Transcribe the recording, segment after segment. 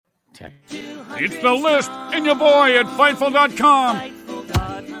check. It's the list and your boy at Fightful.com.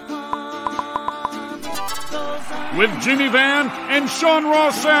 With Jimmy Van and Sean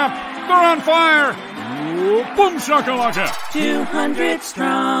Ross Sapp. They're on fire. Boom shakalaka. 200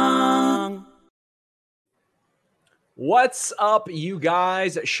 strong. What's up, you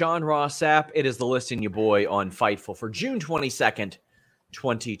guys? Sean Ross Sapp. It is the list and your boy on Fightful for June 22nd,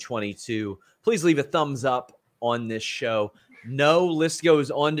 2022. Please leave a thumbs up on this show. No list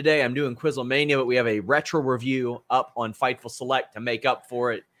goes on today. I'm doing Quizlemania, but we have a retro review up on Fightful Select to make up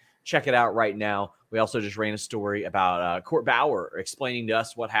for it. Check it out right now. We also just ran a story about Court Bauer explaining to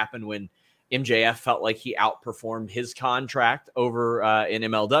us what happened when MJF felt like he outperformed his contract over in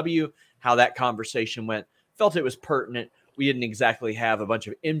MLW, how that conversation went. Felt it was pertinent. We didn't exactly have a bunch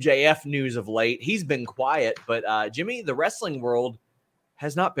of MJF news of late. He's been quiet, but Jimmy, the wrestling world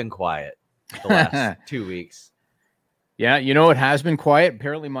has not been quiet the last 2 weeks. Yeah, you know, it has been quiet.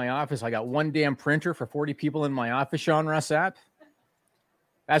 Apparently my office, I got one damn printer for 40 people in my office, Sean Ross Sapp.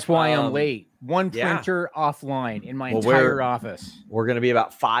 That's why I'm late. One printer offline in my entire office. We're going to be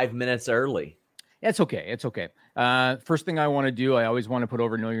about 5 minutes early. It's okay. It's okay. First thing I want to do, I always want to put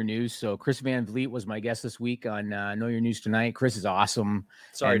over Know Your News. So Chris Van Vliet was my guest this week on Know Your News Tonight. Chris is awesome.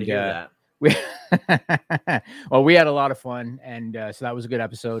 Sorry to hear that. We had a lot of fun, and so that was a good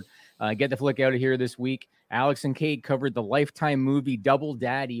episode. Get the flick out of here this week. Alex and Kate covered the Lifetime movie Double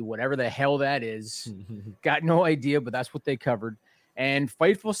Daddy, whatever the hell that is. Got no idea, but that's what they covered. And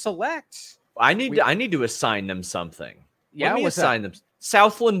Fightful Select. I need to assign them something. Yeah, Let me assign them.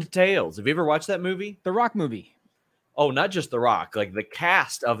 Southland Tales. Have you ever watched that movie? The Rock movie. Oh, not just The Rock. Like the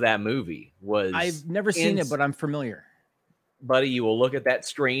cast of that movie was. I've never seen it, but I'm familiar. Buddy, you will look at that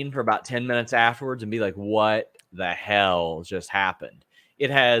screen for about 10 minutes afterwards and be like, what the hell just happened? It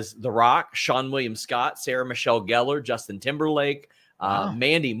has The Rock, Sean William Scott, Sarah Michelle Gellar, Justin Timberlake,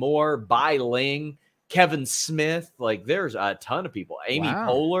 Mandy Moore, Bai Ling, Kevin Smith. Like there's a ton of people. Amy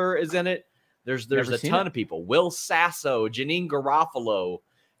Poehler is in it. There's a ton of people. Will Sasso, Janine Garofalo,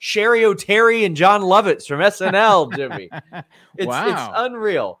 Sherry O'Terry, and John Lovitz from SNL, Jimmy. It's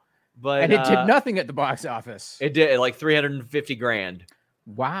unreal. And it did nothing at the box office. It did like $350,000.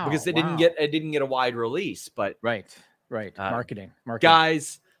 Wow. Because it didn't get a wide release. But right. Marketing.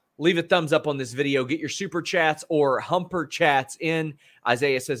 Guys, leave a thumbs up on this video. Get your super chats or humper chats in.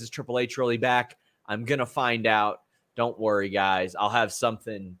 Isaiah says, is Triple H really back? I'm gonna find out. Don't worry, guys. I'll have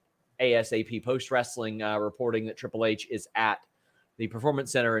something ASAP post-wrestling reporting that Triple H is at the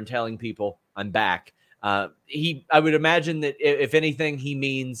Performance Center and telling people I'm back. I would imagine that if anything, he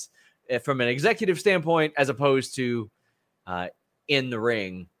means from an executive standpoint as opposed to in the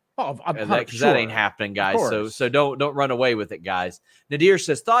ring. Because that ain't happening, guys. So don't run away with it, guys. Nadir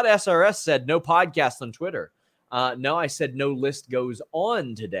says, thought SRS said no podcast on Twitter. No, I said no list goes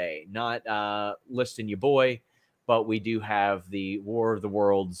on today, not listing your boy. But we do have the War of the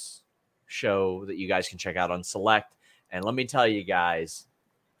Worlds show that you guys can check out on Select. And let me tell you guys,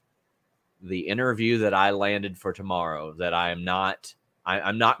 the interview that I landed for tomorrow that I'm not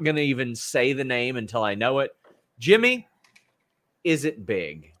going to even say the name until I know it. Jimmy, is it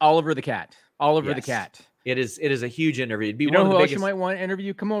big? Oliver the Cat. Oliver the Cat. It is a huge interview. It'd be you one know of the who biggest... else you might want to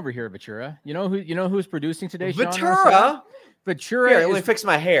interview? Come over here, Ventura. You know who's producing today? Ventura. Ventura. Here, let me fix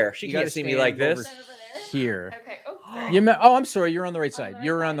my hair. She can't see me like this. Here. Okay. I'm sorry. You're on the right side.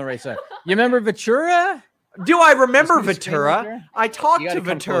 You're on the right side. You remember Ventura? Do I remember Ventura? I talk to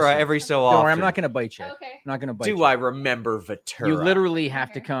Ventura every so often. Don't worry, I'm not going to bite you. Okay. I'm not going to bite you. Do I remember Ventura? You literally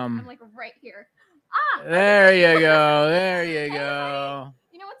have to come. I'm like right here. There you go. There you go.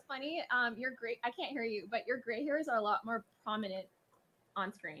 You know what's funny? Your gray. I can't hear you, but your gray hairs are a lot more prominent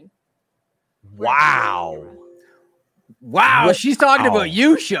on screen. Wow. Wow. She's talking about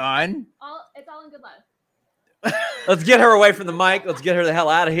you, Sean. It's all in good love. Let's get her away from the mic. Let's get her the hell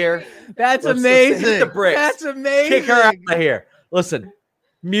out of here. That's amazing. Hit the bricks. That's amazing. Kick her out of here. Listen,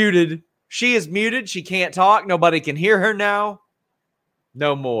 muted. She is muted. She can't talk. Nobody can hear her now.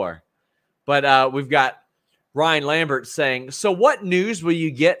 No more. But we've got Ryan Lambert saying, so what news will you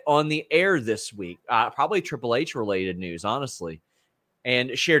get on the air this week? Probably Triple H related news, honestly.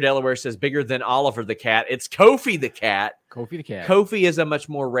 And Cher Delaware says, bigger than Oliver the Cat. It's Kofi the Cat. Kofi the Cat. Kofi is a much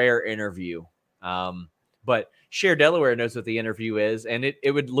more rare interview. But Cher Delaware knows what the interview is, and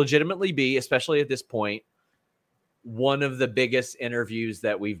it would legitimately be, especially at this point, one of the biggest interviews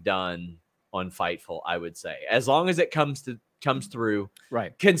that we've done on Fightful, I would say. As long as it comes through,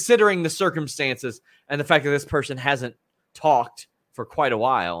 right? Considering the circumstances and the fact that this person hasn't talked for quite a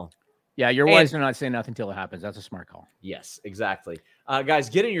while. Yeah, you're wise to not say nothing until it happens. That's a smart call. Yes, exactly. Guys,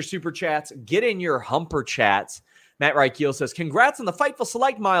 get in your super chats. Get in your humper chats. Matt Reichel says, congrats on the Fightful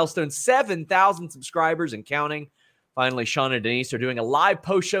Select milestone, 7,000 subscribers and counting. Finally, Sean and Denise are doing a live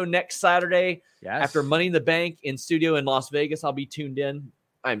post show next Saturday. Yes. After Money in the Bank in studio in Las Vegas. I'll be tuned in.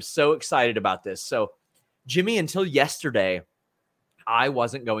 I'm so excited about this. So, Jimmy, until yesterday, I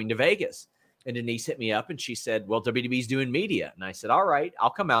wasn't going to Vegas. And Denise hit me up and she said, well, WWE's doing media. And I said, all right,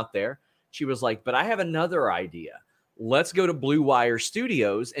 I'll come out there. She was like, but I have another idea. Let's go to Blue Wire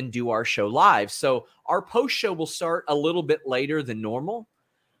Studios and do our show live. So our post show will start a little bit later than normal.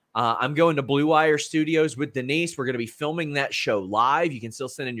 I'm going to Blue Wire Studios with Denise. We're going to be filming that show live. You can still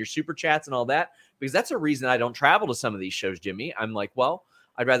send in your super chats and all that, because that's a reason I don't travel to some of these shows, Jimmy. I'm like, well,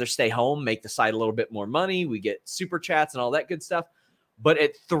 I'd rather stay home, make the site a little bit more money. We get super chats and all that good stuff. But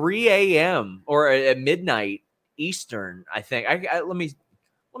at 3 a.m. or at midnight Eastern, I think, let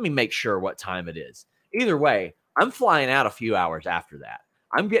me make sure what time it is. Either way, I'm flying out a few hours after that.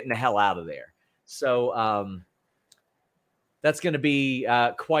 I'm getting the hell out of there. So that's going to be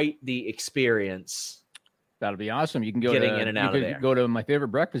quite the experience. That'll be awesome. You can go getting in and out of there. Go to my favorite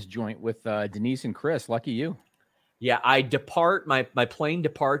breakfast joint with Denise and Chris. Lucky you. Yeah, I depart. My plane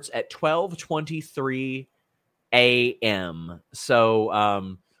departs at 12:23 a.m.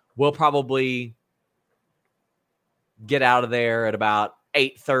 So we'll probably get out of there at about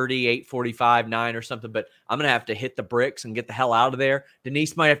 8:30, 8:45, 9 or something. But I'm going to have to hit the bricks and get the hell out of there.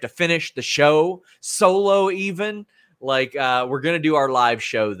 Denise might have to finish the show solo even. Like, we're going to do our live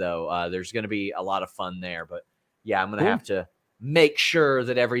show, though. There's going to be a lot of fun there. But, yeah, I'm going to have to make sure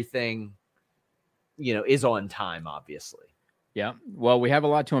that everything, is on time, obviously. Yeah. Well, we have a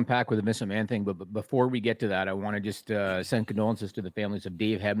lot to unpack with the Vince McMahon thing. But before we get to that, I want to just send condolences to the families of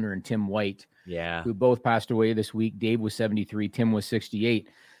Dave Hebner and Tim White, who both passed away this week. Dave was 73. Tim was 68.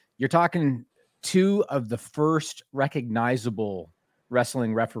 You're talking two of the first recognizable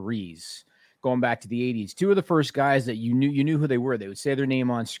wrestling referees going back to the 80s. Two of the first guys that you knew who they were. They would say their name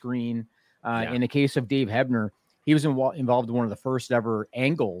on screen. In the case of Dave Hebner, he was involved in one of the first ever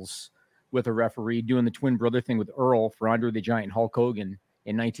angles with a referee, doing the twin brother thing with Earl for Andre the Giant and Hulk Hogan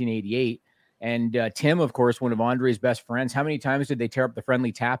in 1988. And Tim, of course, one of Andre's best friends. How many times did they tear up the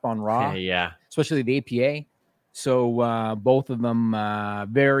friendly tap on Raw? Yeah. Especially the APA. So both of them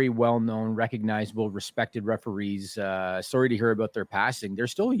very well-known, recognizable, respected referees. Sorry to hear about their passing. They're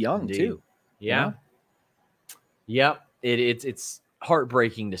still young, too. Yeah. Yep. It's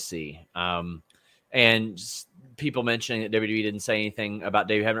heartbreaking to see. And people mentioning that WWE didn't say anything about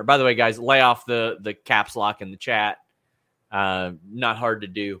Dave Hebner. By the way, guys, lay off the caps lock in the chat. Not hard to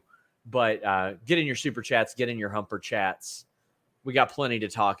do. But get in your super chats, get in your humper chats. We got plenty to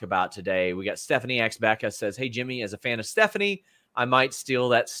talk about today. We got Stephanie X Becca says, hey, Jimmy, as a fan of Stephanie, I might steal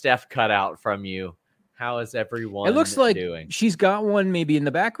that Steph cutout from you. How is everyone doing? It looks like she's got one maybe in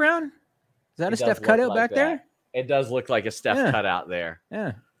the background. Is that a Steph cutout back there? It does look like a Steph cutout there.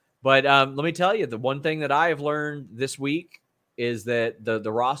 Yeah. But let me tell you, the one thing that I have learned this week is that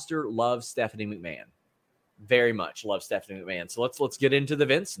the roster loves Stephanie McMahon. Very much loves Stephanie McMahon. So let's get into the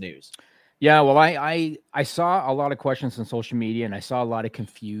Vince news. Yeah, well, I saw a lot of questions on social media, and I saw a lot of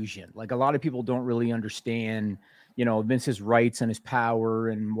confusion. Like, a lot of people don't really understand, Vince's rights and his power,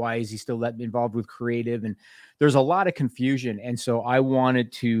 and why is he still involved with creative? And there's a lot of confusion. And so I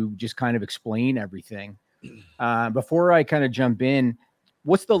wanted to just kind of explain everything. Before I kind of jump in,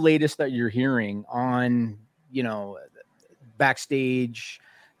 what's the latest that you're hearing on, backstage,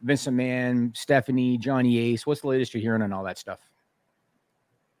 Vince McMahon, Stephanie, Johnny Ace? What's the latest you're hearing on all that stuff?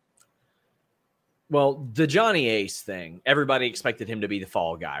 Well, the Johnny Ace thing, everybody expected him to be the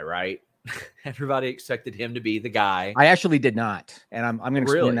fall guy, right? Everybody expected him to be the guy. I actually did not. And I'm going to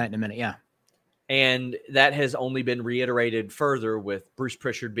explain that in a minute. Yeah. And that has only been reiterated further with Bruce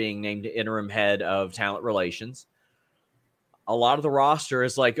Prichard being named interim head of talent relations. A lot of the roster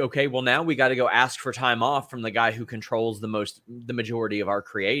is like, okay, well, now we got to go ask for time off from the guy who controls the majority of our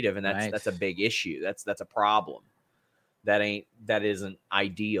creative. And that's a big issue. That's a problem. That isn't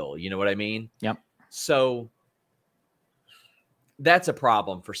ideal. You know what I mean? Yep. So that's a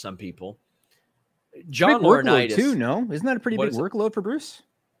problem for some people. John Laurinaitis too, no? Isn't that a pretty big workload for Bruce?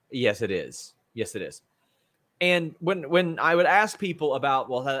 Yes, it is. Yes, it is. And when I would ask people about,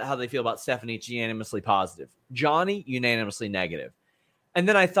 how they feel about Stephanie, it's unanimously positive. Johnny, unanimously negative. And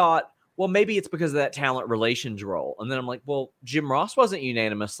then I thought, well, maybe it's because of that talent relations role. And then I'm like, well, Jim Ross wasn't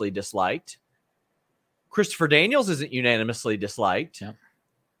unanimously disliked. Christopher Daniels isn't unanimously disliked. Yeah.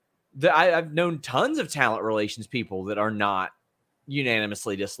 I've known tons of talent relations people that are not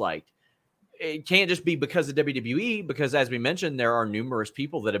unanimously disliked. It can't just be because of WWE, because as we mentioned, there are numerous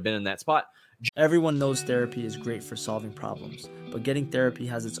people that have been in that spot. Everyone knows therapy is great for solving problems, but getting therapy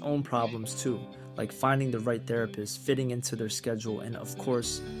has its own problems too, like finding the right therapist, fitting into their schedule, and of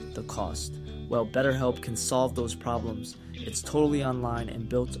course, the cost. Well, BetterHelp can solve those problems. It's totally online and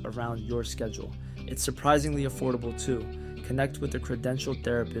built around your schedule. It's surprisingly affordable too. Connect with a credentialed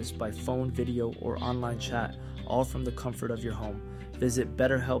therapist by phone, video, or online chat, all from the comfort of your home. Visit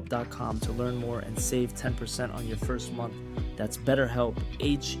BetterHelp.com to learn more and save 10% on your first month. That's BetterHelp,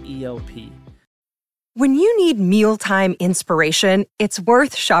 H-E-L-P. When you need mealtime inspiration, it's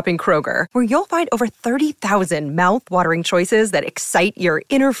worth shopping Kroger, where you'll find over 30,000 mouth-watering choices that excite your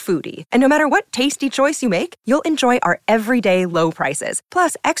inner foodie. And no matter what tasty choice you make, you'll enjoy our everyday low prices,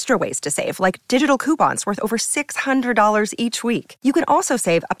 plus extra ways to save, like digital coupons worth over $600 each week. You can also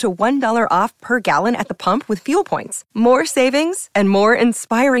save up to $1 off per gallon at the pump with fuel points. More savings and more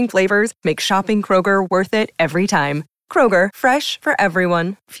inspiring flavors make shopping Kroger worth it every time. Kroger, fresh for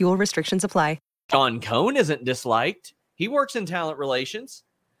everyone. Fuel restrictions apply. John Cohn isn't disliked. He works in talent relations.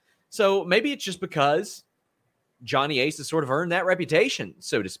 So maybe it's just because Johnny Ace has sort of earned that reputation,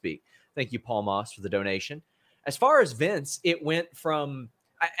 so to speak. Thank you, Paul Moss, for the donation. As far as Vince, it went from,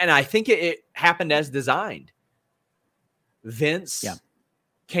 and I think it happened as designed. Vince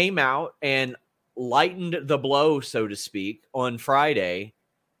came out and lightened the blow, so to speak, on Friday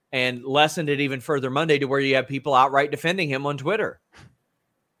and lessened it even further Monday to where you have people outright defending him on Twitter.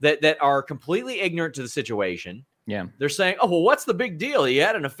 That are completely ignorant to the situation. Yeah. They're saying, oh, well, what's the big deal? He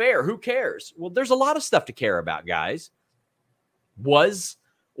had an affair. Who cares? Well, there's a lot of stuff to care about, guys. Was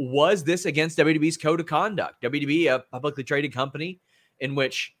this against WWE's code of conduct? WWE, a publicly traded company in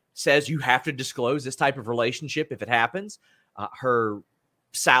which says you have to disclose this type of relationship if it happens. Her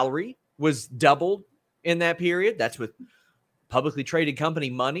salary was doubled in that period. That's with publicly traded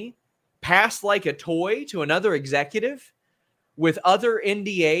company money. Passed like a toy to another executive, with other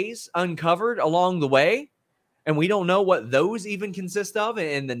NDAs uncovered along the way, and we don't know what those even consist of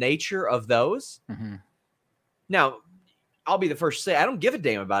and the nature of those. Mm-hmm. Now, I'll be the first to say I don't give a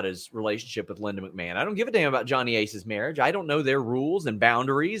damn about his relationship with Linda McMahon. I don't give a damn about Johnny Ace's marriage. I don't know their rules and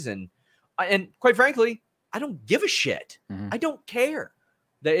boundaries, and quite frankly, I don't give a shit. Mm-hmm. I don't care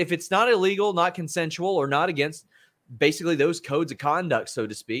that if it's not illegal, not consensual, or not against basically those codes of conduct, so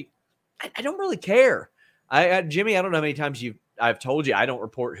to speak. I don't really care. Jimmy, I don't know how many times I've told you I don't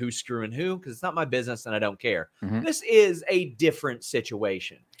report who's screwing who because it's not my business and I don't care. Mm-hmm. This is a different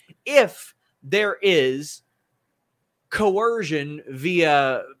situation. If there is coercion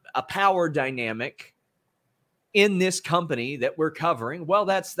via a power dynamic in this company that we're covering, well,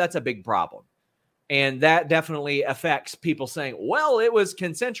 that's a big problem. And that definitely affects people saying, well, it was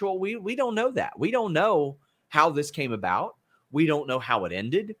consensual. We don't know that. We don't know how this came about. We don't know how it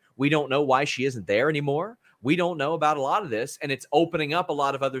ended. We don't know why she isn't there anymore. We don't know about a lot of this, and it's opening up a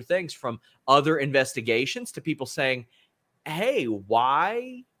lot of other things, from other investigations to people saying, hey,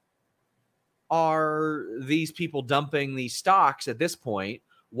 why are these people dumping these stocks at this point?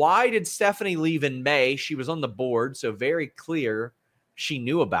 Why did Stephanie leave in May? She was on the board, so very clear she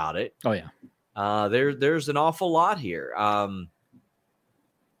knew about it. Oh, yeah. There's an awful lot here.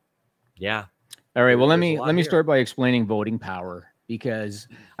 Yeah. All right. Well, let me start by explaining voting power, because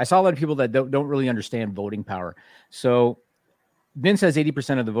I saw a lot of people that don't really understand voting power. So Vince has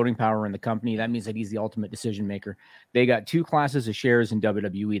 80% of the voting power in the company. That means that he's the ultimate decision maker. They got two classes of shares in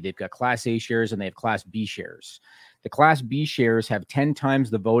WWE. They've got Class A shares and they have Class B shares. The Class B shares have 10 times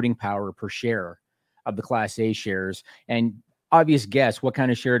the voting power per share of the Class A shares. And obvious guess, what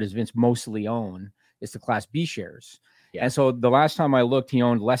kind of share does Vince mostly own? It's the Class B shares. Yeah. And so the last time I looked, he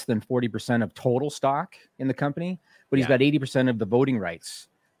owned less than 40% of total stock in the company, but he's got 80% of the voting rights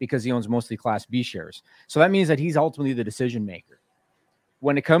because he owns mostly Class B shares. So that means that he's ultimately the decision maker.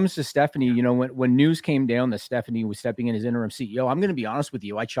 When it comes to Stephanie, you know, when news came down that Stephanie was stepping in as interim CEO, I'm going to be honest with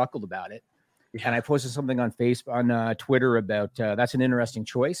you, I chuckled about it. Yeah. And I posted something on Twitter about that's an interesting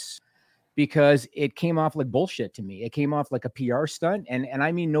choice, because it came off like bullshit to me. It came off like a PR stunt. And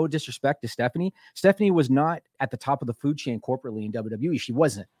I mean, no disrespect to Stephanie. Stephanie was not at the top of the food chain corporately in WWE. She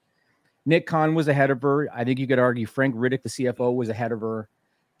wasn't. Nick Khan was ahead of her. I think you could argue Frank Riddick, the CFO, was ahead of her.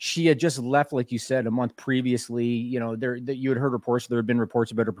 She had just left, like you said, a month previously. You know, you had heard reports. There had been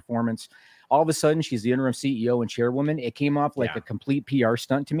reports about her performance. All of a sudden, she's the interim CEO and chairwoman. It came off like a complete PR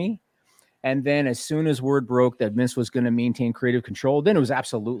stunt to me. And then as soon as word broke that Vince was going to maintain creative control, then it was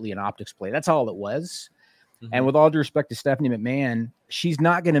absolutely an optics play. That's all it was. Mm-hmm. And with all due respect to Stephanie McMahon, she's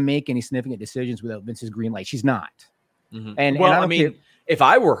not going to make any significant decisions without Vince's green light. She's not. Mm-hmm. And I mean, if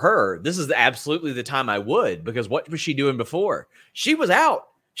I were her, this is absolutely the time I would, because what was she doing before? She was out.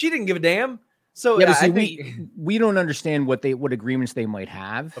 She didn't give a damn. So yeah, I think we don't understand what agreements they might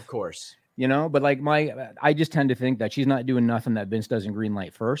have. Of course. You know, but like I just tend to think that she's not doing nothing that Vince doesn't green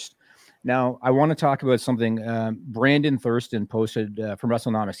light first. Now, I want to talk about something. Brandon Thurston posted from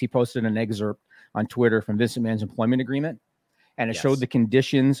WrestleNomics. He posted an excerpt on Twitter from Vince McMahon's employment agreement, and it showed the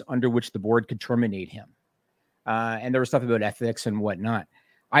conditions under which the board could terminate him. And there was stuff about ethics and whatnot.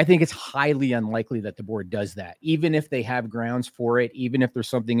 I think it's highly unlikely that the board does that, even if they have grounds for it, even if there's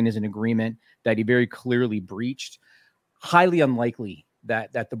something in his agreement that he very clearly breached. Highly unlikely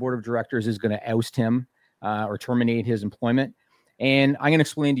that the board of directors is going to oust him or terminate his employment. And I'm going to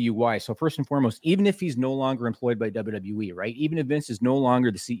explain to you why. So first and foremost, even if he's no longer employed by WWE, right? Even if Vince is no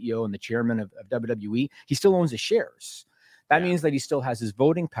longer the CEO and the chairman of WWE, he still owns the shares. That means that he still has his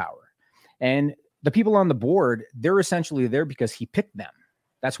voting power. And the people on the board, they're essentially there because he picked them.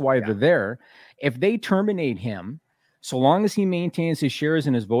 That's why they're there. If they terminate him, so long as he maintains his shares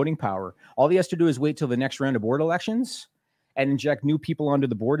and his voting power, all he has to do is wait till the next round of board elections and inject new people onto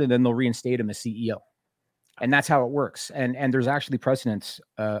the board, and then they'll reinstate him as CEO. And that's how it works. And there's actually precedents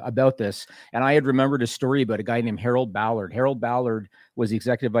about this. And I had remembered a story about a guy named Harold Ballard. Harold Ballard was the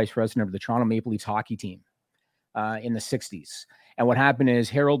executive vice president of the Toronto Maple Leafs hockey team in the 60s. And what happened is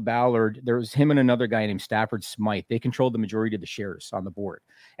Harold Ballard, there was him and another guy named Stafford Smythe. They controlled the majority of the shares on the board.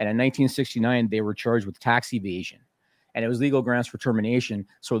 And in 1969, they were charged with tax evasion. And it was legal grounds for termination.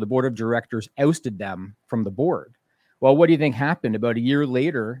 So the board of directors ousted them from the board. Well, what do you think happened? About a year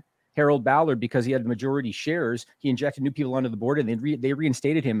later, Harold Ballard, because he had the majority shares, he injected new people onto the board, and they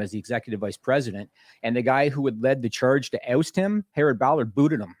reinstated him as the executive vice president. And the guy who had led the charge to oust him, Harold Ballard,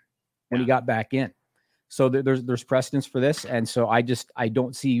 booted him when he got back in. So there's precedence for this. And so I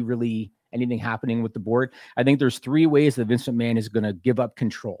don't see really anything happening with the board. I think there's three ways that Vince McMahon is going to give up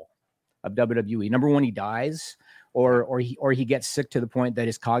control of WWE. Number one, he dies, or he gets sick to the point that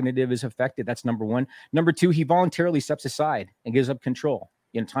his cognitive is affected. That's number one. Number two, he voluntarily steps aside and gives up control.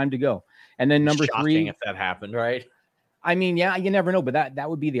 Time to go. And then number three, if that happened, right? I mean, yeah, you never know, but that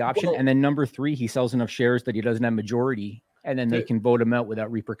would be the option. Well, and then number three, he sells enough shares that he doesn't have majority, and then they can vote him out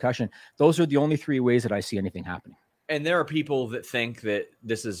without repercussion. Those are the only three ways that I see anything happening. And there are people that think that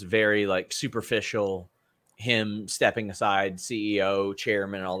this is very superficial, him stepping aside, CEO,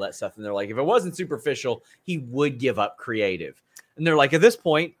 chairman, and all that stuff. And they're like, if it wasn't superficial, he would give up creative. And they're like, at this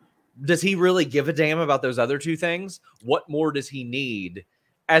point, does he really give a damn about those other two things? What more does he need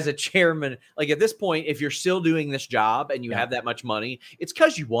as a chairman? Like at this point, if you're still doing this job and you have that much money, it's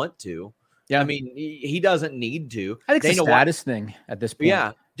because you want to. Yeah. I mean, he doesn't need to. I think it's a status thing at this point.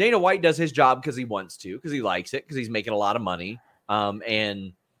 Yeah. Dana White does his job because he wants to, because he likes it, because he's making a lot of money.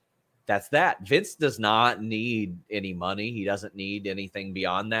 And that's that. Vince does not need any money. He doesn't need anything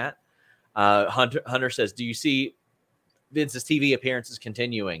beyond that. Hunter says, do you see Vince's TV appearances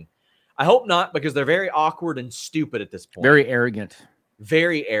continuing? I hope not, because they're very awkward and stupid at this point. Very arrogant.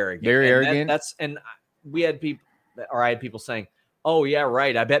 Very arrogant. Very arrogant. We had people, or I had people saying, oh, yeah,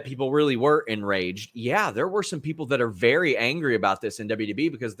 right. I bet people really were enraged. Yeah, there were some people that are very angry about this in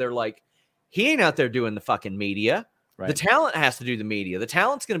WWE because they're like, he ain't out there doing the fucking media. Right. The talent has to do the media. The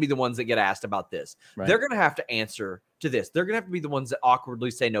talent's going to be the ones that get asked about this. Right. They're going to have to answer to this. They're going to have to be the ones that awkwardly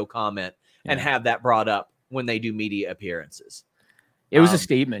say no comment and have that brought up when they do media appearances. It was a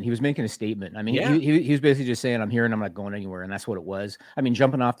statement. He was making a statement. I mean, he was basically just saying, I'm here and I'm not going anywhere. And that's what it was. I mean,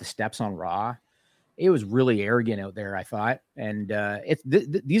 jumping off the steps on Raw, it was really arrogant out there, I thought. And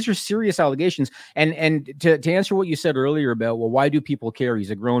these are serious allegations. And to answer what you said earlier about, well, why do people care? He's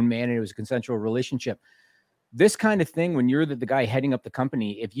a grown man and it was a consensual relationship. This kind of thing, when you're the guy heading up the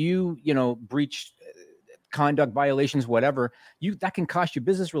company, if you breach conduct violations, whatever, that can cost you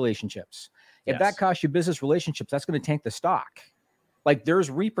business relationships. If that costs you business relationships, that's going to tank the stock. Like there's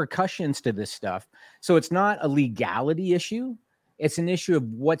repercussions to this stuff. So it's not a legality issue. It's an issue of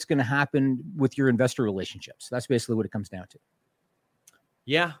what's going to happen with your investor relationships. That's basically what it comes down to.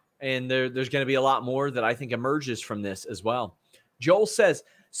 Yeah. And there's going to be a lot more that I think emerges from this as well. Joel says,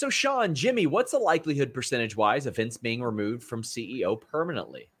 so Sean, Jimmy, what's the likelihood percentage wise of Vince being removed from CEO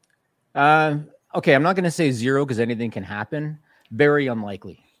permanently? Okay. I'm not going to say zero because anything can happen. Very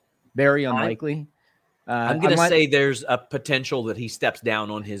unlikely. Very unlikely. I'm going to say there's a potential that he steps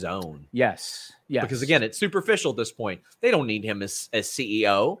down on his own. Yes. Because again, it's superficial at this point. They don't need him as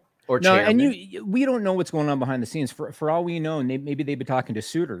CEO or chairman. And we don't know what's going on behind the scenes. For all we know, maybe they've been talking to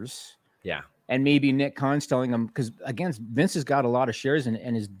suitors. Yeah. And maybe Nick Khan's telling them, because again, Vince has got a lot of shares and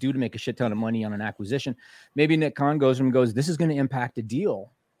is due to make a shit ton of money on an acquisition. Maybe Nick Khan goes and goes, this is going to impact a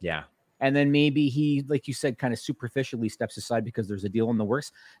deal. Yeah. And then maybe he, like you said, kind of superficially steps aside because there's a deal in the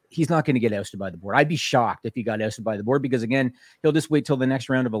works. He's not going to get ousted by the board. I'd be shocked if he got ousted by the board because, again, he'll just wait till the next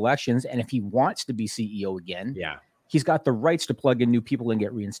round of elections. And if he wants to be CEO again, he's got the rights to plug in new people and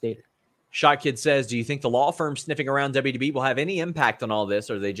get reinstated. Shot Kid says, do you think the law firm sniffing around WWE will have any impact on all this,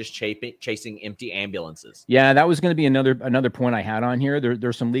 or are they just chasing empty ambulances? Yeah, that was going to be another point I had on here.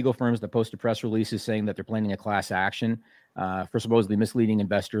 There's some legal firms that posted press releases saying that they're planning a class action for supposedly misleading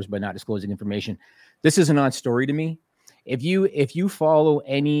investors by not disclosing information. This is an odd story to me. If you follow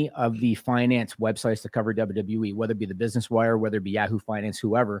any of the finance websites that cover WWE, whether it be the Business Wire, whether it be Yahoo Finance,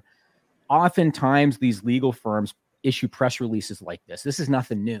 whoever, oftentimes these legal firms issue press releases like this. This is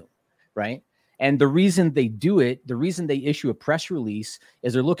nothing new. Right. And the reason they do it, the reason they issue a press release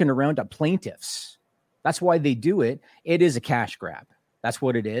is they're looking to round up plaintiffs. That's why they do it. It is a cash grab. That's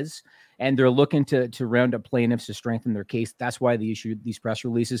what it is. And they're looking to round up plaintiffs to strengthen their case. That's why they issue these press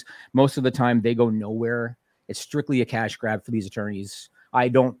releases. Most of the time they go nowhere. It's strictly a cash grab for these attorneys.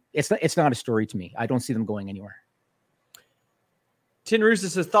 It's not a story to me. I don't see them going anywhere. Tin Rooster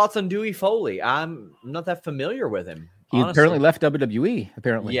says, thoughts on Dewey Foley? I'm not that familiar with him. He apparently left WWE,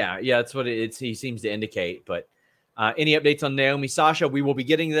 apparently. Yeah, that's what he seems to indicate. But any updates on Naomi Sasha? We will be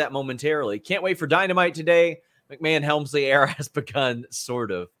getting to that momentarily. Can't wait for Dynamite today. McMahon Helmsley era has begun,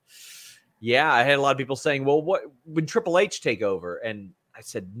 sort of. Yeah, I had a lot of people saying, well, what would Triple H take over? And I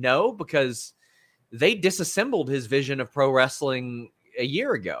said no, because they disassembled his vision of pro wrestling a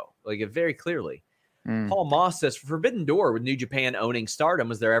year ago, very clearly. Paul Moss says, Forbidden Door with New Japan owning Stardom,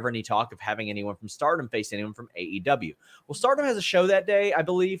 was there ever any talk of having anyone from Stardom face anyone from AEW? Well, Stardom has a show that day, I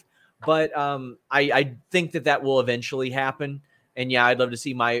believe, but I think that will eventually happen. And yeah, I'd love to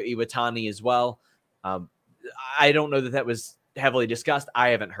see Maya Iwatani as well. I don't know that was heavily discussed. I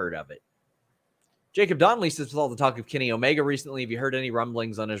haven't heard of it. Jacob Donnelly says, with all the talk of Kenny Omega recently, have you heard any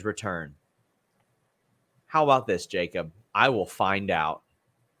rumblings on his return? How about this, Jacob? I will find out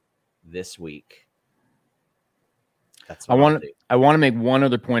this week. I want to make one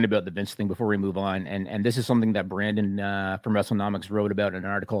other point about the Vince thing before we move on. And this is something that Brandon from WrestleNomics wrote about in an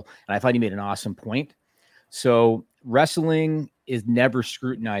article. And I thought he made an awesome point. So wrestling is never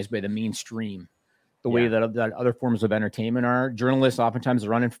scrutinized by the mainstream the way that other forms of entertainment are. Journalists oftentimes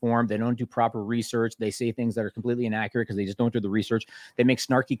are uninformed. They don't do proper research. They say things that are completely inaccurate because they just don't do the research. They make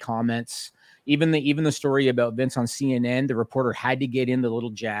snarky comments. Even the story about Vince on CNN, the reporter had to get in the little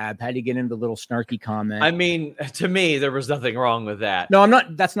jab, had to get in the little snarky comment. I mean, to me, there was nothing wrong with that. No,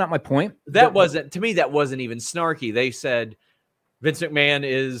 that's not my point. That wasn't even snarky. They said Vince McMahon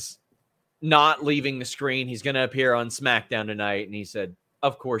is not leaving the screen. He's going to appear on SmackDown tonight. And he said,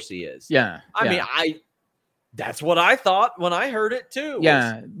 of course he is. Yeah. I mean, that's what I thought when I heard it too.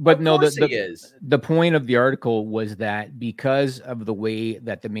 Yeah, but no, the point of the article was that because of the way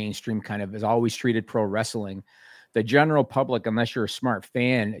that the mainstream kind of has always treated pro wrestling, the general public, unless you're a smart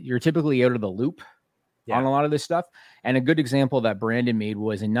fan, you're typically out of the loop on a lot of this stuff. And a good example that Brandon made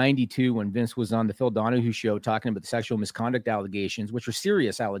was in '92 when Vince was on the Phil Donahue show talking about the sexual misconduct allegations, which were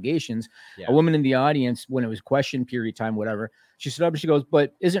serious allegations. Yeah. A woman in the audience, when it was question period time, whatever, she stood up and she goes,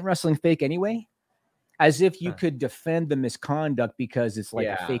 "But isn't wrestling fake anyway?" As if you could defend the misconduct because it's like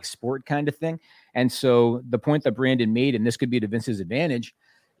a fake sport kind of thing. And so the point that Brandon made, and this could be to Vince's advantage,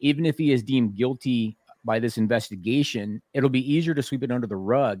 even if he is deemed guilty by this investigation, it'll be easier to sweep it under the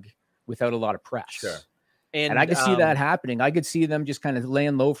rug without a lot of press. Sure. And I could see that happening. I could see them just kind of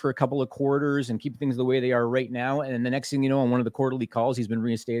laying low for a couple of quarters and keep things the way they are right now. And the next thing you know, on one of the quarterly calls, he's been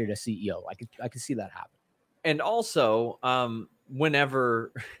reinstated as CEO. I could see that happen. And also,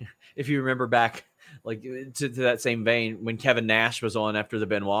 whenever, if you remember back, like to that same vein, when Kevin Nash was on after the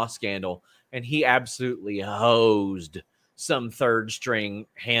Benoit scandal, and he absolutely hosed some third string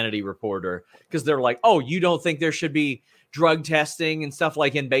Hannity reporter because they're like, "Oh, you don't think there should be drug testing and stuff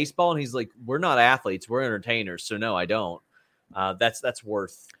like in baseball?" And he's like, "We're not athletes, we're entertainers, so no, I don't." That's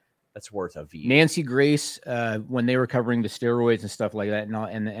worth a view. Nancy Grace, when they were covering the steroids and stuff like that,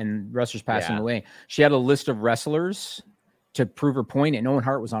 and wrestlers passing away, she had a list of wrestlers to prove her point, and Owen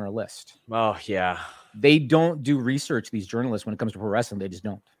Hart was on her list. Oh, yeah. They don't do research, these journalists, when it comes to pro wrestling. They just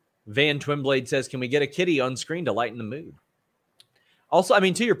don't. Van Twinblade says, can we get a kitty on screen to lighten the mood? Also, I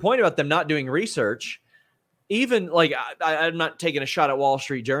mean, to your point about them not doing research, even like I'm not taking a shot at Wall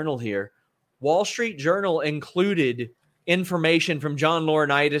Street Journal here. Wall Street Journal included information from John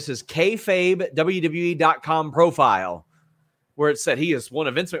Laurinaitis' kayfabe WWE.com profile, where it said he is one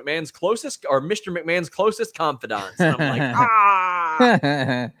of Vince McMahon's closest, or Mr. McMahon's closest confidants. And I'm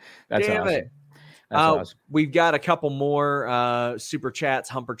like, that's damn awesome. it. That's awesome. We've got a couple more super chats,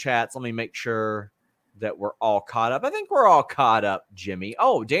 humper chats. Let me make sure that we're all caught up. I think we're all caught up, Jimmy.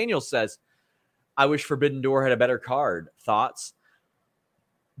 Oh, Daniel says, I wish Forbidden Door had a better card. Thoughts?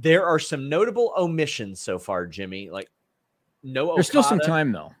 There are some notable omissions so far, Jimmy. Like, no Okada. There's still some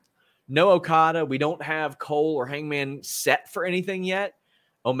time, though. No Okada. We don't have Cole or Hangman set for anything yet.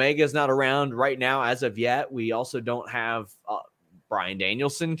 Omega's not around right now as of yet. We also don't have Bryan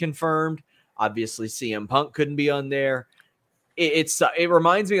Danielson confirmed. Obviously, CM Punk couldn't be on there. It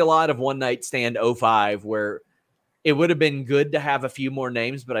reminds me a lot of One Night Stand 05, where it would have been good to have a few more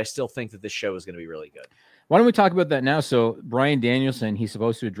names, but I still think that this show is going to be really good. Why don't we talk about that now? So Bryan Danielson, he's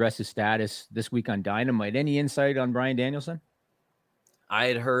supposed to address his status this week on Dynamite. Any insight on Bryan Danielson? I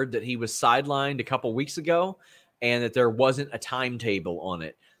had heard that he was sidelined a couple weeks ago and that there wasn't a timetable on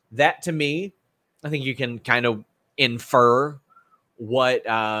it. That, to me, I think you can kind of infer what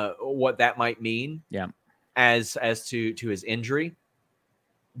that might mean. Yeah. As to his injury.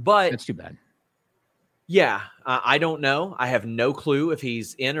 But that's too bad. Yeah, I don't know. I have no clue if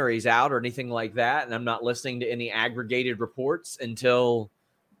he's in or he's out or anything like that. And I'm not listening to any aggregated reports until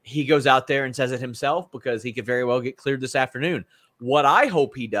he goes out there and says it himself, because he could very well get cleared this afternoon. What I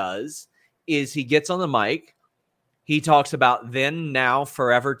hope he does is he gets on the mic. He talks about then, now,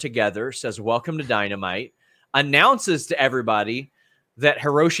 forever together, says, welcome to Dynamite, announces to everybody that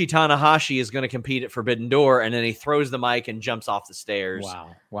Hiroshi Tanahashi is going to compete at Forbidden Door, and then he throws the mic and jumps off the stairs.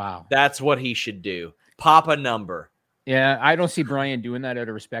 Wow. That's what he should do. Pop a number. Yeah, I don't see Bryan doing that out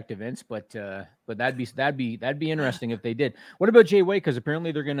of respect to Vince, but that'd be interesting if they did. What about Jay White? Because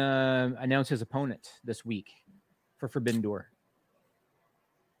apparently they're gonna announce his opponent this week for Forbidden Door.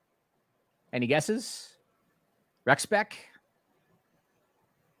 Any guesses? Rex Beck?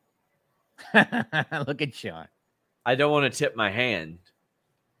 Look at Sean. I don't want to tip my hand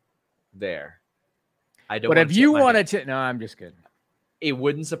there. I don't. But if you want to tip, no, I'm just kidding. It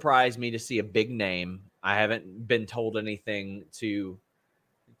wouldn't surprise me to see a big name. I haven't been told anything to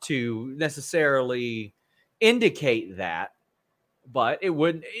necessarily indicate that, but it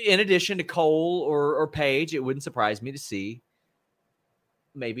would, in addition to Cole or Page, it wouldn't surprise me to see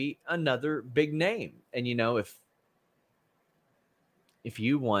maybe another big name. And you know, if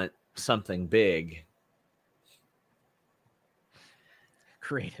you want something big,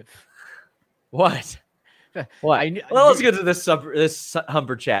 creative. What? What? Well, let's get to this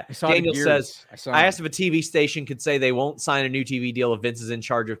Humber chat. Daniel says, I asked if a TV station could say they won't sign a new TV deal if Vince is in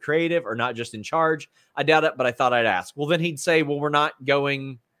charge of creative or not just in charge. I doubt it, but I thought I'd ask. Well, then he'd say, well, we're not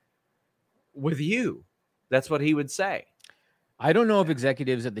going with you. That's what he would say. I don't know if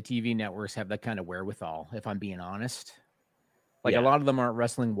executives at the TV networks have that kind of wherewithal, if I'm being honest. Like a lot of them aren't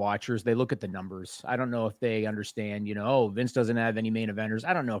wrestling watchers. They look at the numbers. I don't know if they understand, Vince doesn't have any main eventers.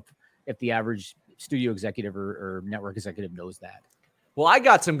 I don't know if the average studio executive or network executive knows that. Well, I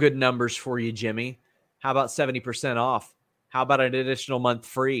got some good numbers for you, Jimmy. How about 70% off? How about an additional month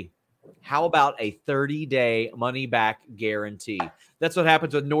free? How about a 30-day money-back guarantee? That's what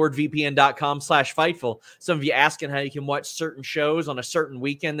happens with NordVPN.com/Fightful. Some of you asking how you can watch certain shows on a certain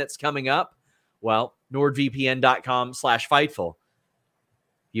weekend that's coming up. Well, NordVPN.com/Fightful.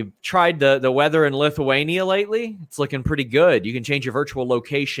 You've tried the weather in Lithuania lately? It's looking pretty good. You can change your virtual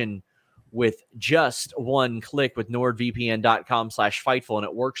location with just one click with NordVPN.com/Fightful, and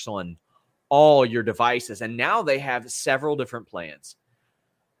it works on all your devices. And now they have several different plans.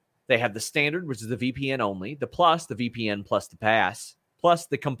 They have the standard, which is the VPN only, the plus, the VPN plus the pass, plus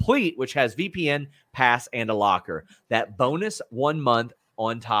the complete, which has VPN, pass, and a locker. That bonus 1 month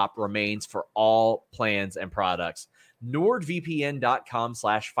on top remains for all plans and products.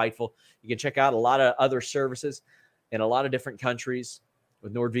 NordVPN.com/Fightful. You can check out a lot of other services in a lot of different countries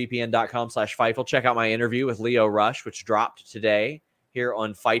with NordVPN.com/Fightful. Check out my interview with Leo Rush, which dropped today here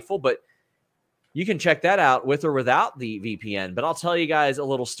on Fightful. But you can check that out with or without the VPN. But I'll tell you guys a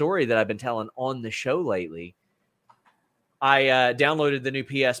little story that I've been telling on the show lately. I downloaded the new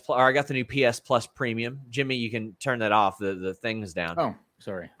PS Plus, or I got the new PS Plus Premium. Jimmy, you can turn that off. The thing's down. Oh,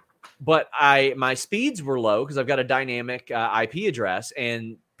 sorry. But my speeds were low because I've got a dynamic IP address,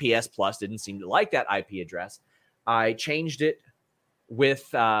 and PS Plus didn't seem to like that IP address. I changed it with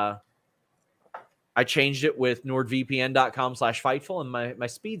NordVPN.com/Fightful, and my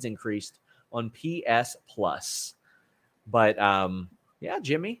speeds increased on PS Plus. But yeah,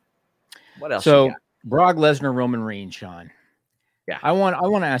 Jimmy, what else? So Brock Lesnar, Roman Reigns, Sean. Yeah, I want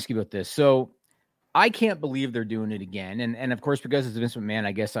to ask you about this. So I can't believe they're doing it again, and of course, because it's Vince McMahon,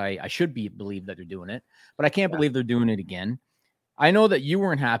 I guess I should believe that they're doing it, but I can't believe they're doing it again. I know that you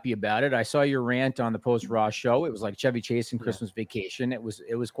weren't happy about it. I saw your rant on the post-Raw show. It was like Chevy Chase and Christmas Vacation. It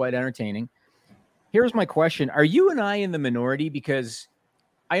was quite entertaining. Here's my question. Are you and I in the minority? Because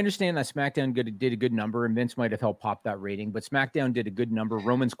I understand that SmackDown did a good number, and Vince might have helped pop that rating, but SmackDown did a good number.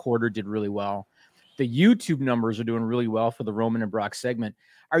 Roman's quarter did really well. The YouTube numbers are doing really well for the Roman and Brock segment.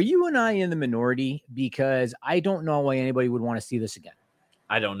 Are you and I in the minority? Because I don't know why anybody would want to see this again.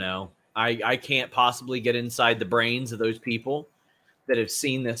 I don't know. I can't possibly get inside the brains of those people that have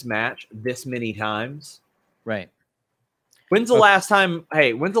seen this match this many times. Right. When's the last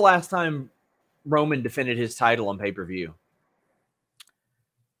time Roman defended his title on pay-per-view?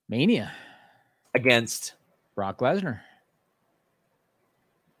 Mania. Against Brock Lesnar.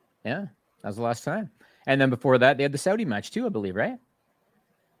 Yeah, that was the last time. And then before that, they had the Saudi match too, I believe, right?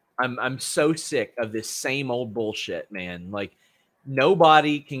 I'm so sick of this same old bullshit, man. Like,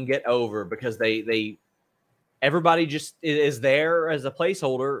 nobody can get over because everybody just is there as a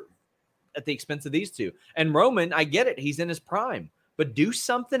placeholder at the expense of these two. And Roman, I get it, he's in his prime, but do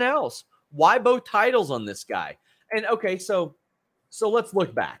something else. Why both titles on this guy? And okay, so let's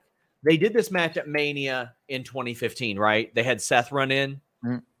look back. They did this match at Mania in 2015, right? They had Seth run in.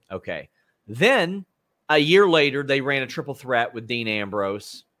 Mm. Okay. Then a year later, they ran a triple threat with Dean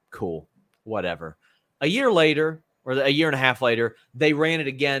Ambrose. Cool. Whatever. A year later, or a year and a half later, they ran it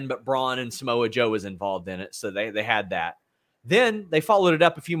again, but Braun and Samoa Joe was involved in it. So they had that. Then they followed it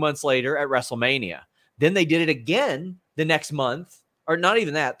up a few months later at WrestleMania. Then they did it again the next month, or not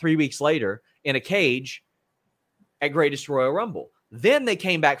even that, 3 weeks later in a cage at Greatest Royal Rumble. Then they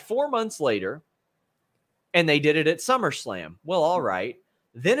came back 4 months later and they did it at SummerSlam. Well, all right.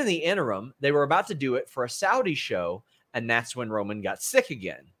 Then in the interim, they were about to do it for a Saudi show, and that's when Roman got sick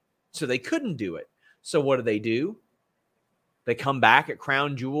again. So they couldn't do it. So what do? They come back at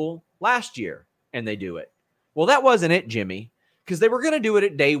Crown Jewel last year, and they do it. Well, that wasn't it, Jimmy, because they were going to do it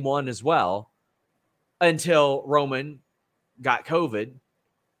at day one as well until Roman got COVID.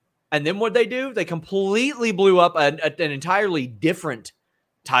 And then what they do? They completely blew up an entirely different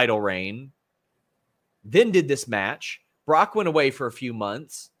title reign, then did this match. Brock went away for a few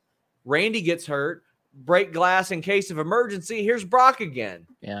months. Randy gets hurt. Break glass in case of emergency. Here's Brock again.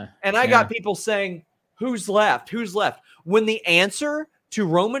 Yeah. And I got people saying, who's left? Who's left? When the answer to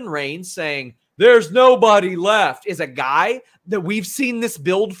Roman Reigns saying, there's nobody left, is a guy that we've seen this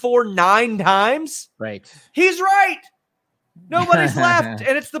build for 9 times. Right. He's right. Nobody's left,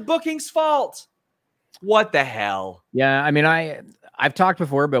 and it's the booking's fault. What the hell? Yeah, I mean, I've talked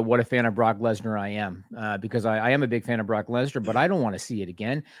before about what a fan of Brock Lesnar I am, because I am a big fan of Brock Lesnar, but I don't want to see it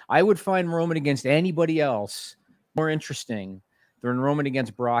again. I would find Roman against anybody else more interesting than Roman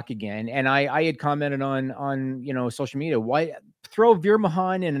against Brock again. And I had commented on social media, why throw Veer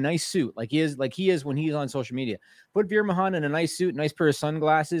Mahan in a nice suit like he is when he's on social media. Put Veer Mahan in a nice suit, nice pair of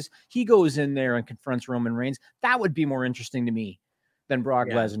sunglasses. He goes in there and confronts Roman Reigns. That would be more interesting to me than Brock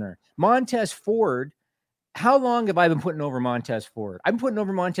Lesnar. Montez Ford. How long have I been putting over Montez Ford? I've been putting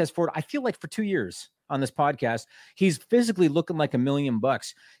over Montez Ford, I feel like, for 2 years on this podcast. He's physically looking like $1 million.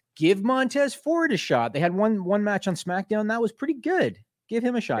 Give Montez Ford a shot. They had one match on SmackDown. That was pretty good. Give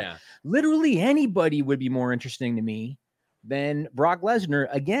him a shot. Yeah. Literally anybody would be more interesting to me than Brock Lesnar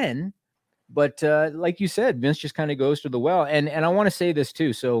again. But like you said, Vince just kind of goes to the well. And I want to say this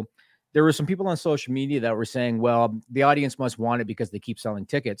too. So there were some people on social media that were saying, well, the audience must want it because they keep selling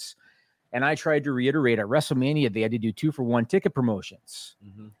tickets. And I tried to reiterate at WrestleMania, they had to do 2-for-1 ticket promotions.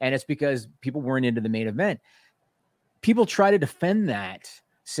 Mm-hmm. And it's because people weren't into the main event. People try to defend that,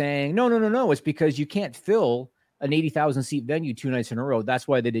 saying, no. It's because you can't fill an 80,000 seat venue 2 nights in a row. That's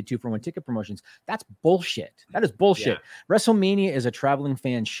why they did 2-for-1 ticket promotions. That's bullshit. That is bullshit. Yeah. WrestleMania is a traveling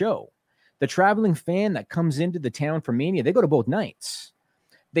fan show. The traveling fan that comes into the town for Mania, they go to both nights.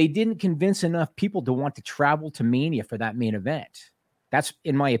 They didn't convince enough people to want to travel to Mania for that main event. That's,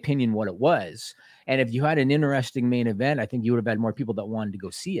 in my opinion, what it was. And if you had an interesting main event, I think you would have had more people that wanted to go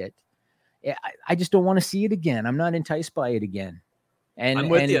see it. I just don't want to see it again. I'm not enticed by it again. And I'm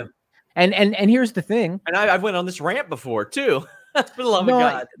with you. And here's the thing. And I've went on this rant before too. For the love of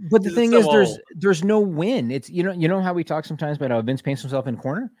God. But the thing is, there's no win. It's you know how we talk sometimes about how Vince paints himself in the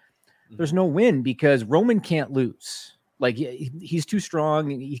corner. Mm-hmm. There's no win because Roman can't lose. Like he's too strong.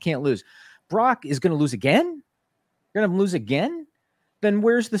 He can't lose. Brock is going to lose again. You're going to have him lose again. Then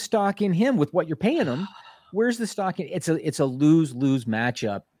where's the stock in him with what you're paying him? Where's the stock in? It's a lose-lose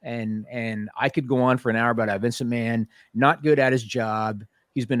matchup. And I could go on for an hour about how Vince McMahon, not good at his job.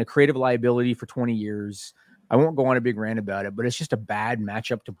 He's been a creative liability for 20 years. I won't go on a big rant about it, but it's just a bad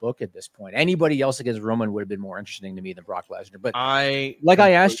matchup to book at this point. Anybody else against Roman would have been more interesting to me than Brock Lesnar. But I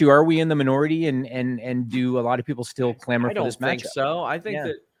asked you, are we in the minority and do a lot of people still clamor for this matchup? I don't think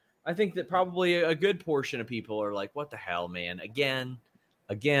so. I think that probably a good portion of people are like, what the hell, man? Again.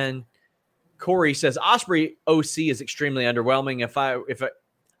 Corey says Ospreay OC is extremely underwhelming. If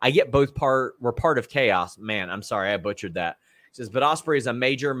I get both we're part of chaos. Man, I'm sorry, I butchered that. He says, but Ospreay is a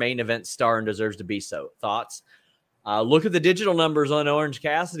major main event star and deserves to be so. Thoughts? Look at the digital numbers on Orange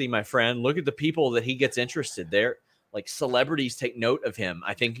Cassidy, my friend. Look at the people that he gets interested there. Like celebrities take note of him.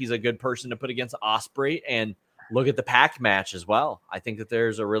 I think he's a good person to put against Ospreay. And look at the Pac match as well. I think that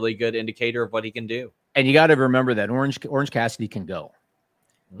there's a really good indicator of what he can do. And you got to remember that Orange Cassidy can go.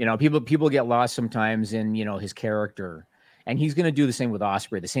 You know, people get lost sometimes in, you know, his character, and he's going to do the same with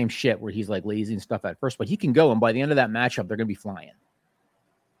Ospreay, the same shit where he's like lazy and stuff at first, but he can go. And by the end of that matchup, they're going to be flying.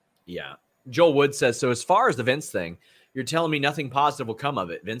 Yeah. Joel Wood says, so as far as the Vince thing, you're telling me nothing positive will come of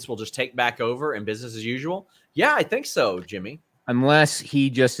it. Vince will just take back over and business as usual. Yeah, I think so, Jimmy. Unless he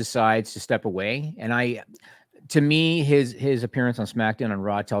just decides to step away. And to me, his appearance on SmackDown and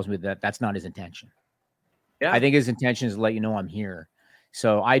Raw tells me that that's not his intention. Yeah. I think his intention is to let you know I'm here.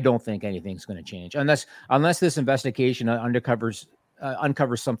 So I don't think anything's going to change unless this investigation uncovers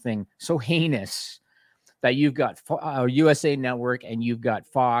something so heinous that you've got USA Network and you've got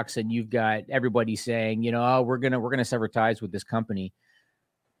Fox and you've got everybody saying, you know, oh, we're gonna sever ties with this company.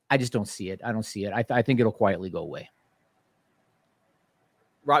 I just don't see it. I don't see it. I think it'll quietly go away.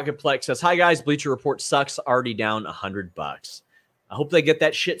 Rocketplex says, hi guys, Bleacher Report sucks, already down $100. I hope they get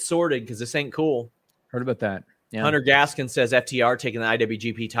that shit sorted because this ain't cool. Heard about that. Yeah. Hunter Gaskin says FTR taking the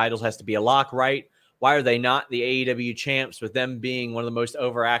IWGP titles has to be a lock, right? Why are they not the AEW champs with them being one of the most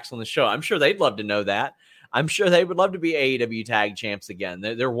over acts on the show? I'm sure they'd love to know that. I'm sure they would love to be AEW tag champs again.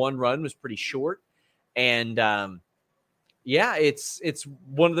 Their one run was pretty short. And yeah, it's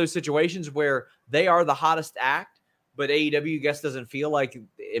one of those situations where they are the hottest act, but AEW, I guess, doesn't feel like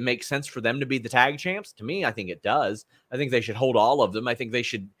it makes sense for them to be the tag champs. To me, I think it does. I think they should hold all of them. I think they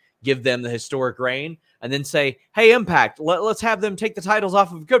should give them the historic reign and then say, hey, Impact, let's have them take the titles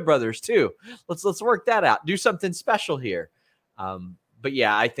off of Good Brothers too. Let's work that out. Do something special here. But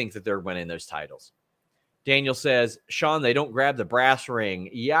yeah, I think that they're winning those titles. Daniel says, Sean, they don't grab the brass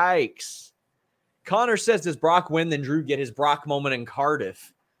ring. Yikes. Connor says, does Brock win? Then Drew get his Brock moment in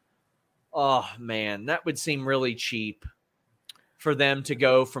Cardiff. Oh, man, that would seem really cheap for them to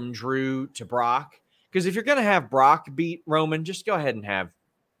go from Drew to Brock. Because if you're going to have Brock beat Roman, just go ahead and have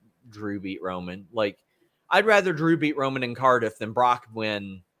Drew beat Roman. Like, I'd rather Drew beat Roman in Cardiff than Brock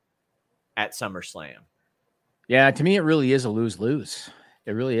win at SummerSlam. Yeah, to me, it really is a lose-lose.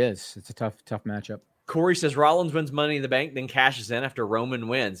 It really is. It's a tough matchup. Corey says Rollins wins Money in the Bank, then cashes in after Roman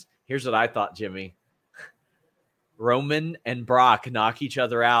wins. Here's what I thought, Jimmy. Roman and Brock knock each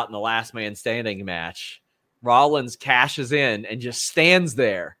other out in the last man standing match. Rollins cashes in and just stands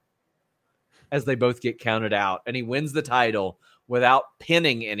there as they both get counted out. And he wins the title without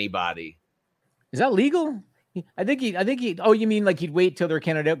pinning anybody. Is that legal? I think he. Oh, you mean like he'd wait till they're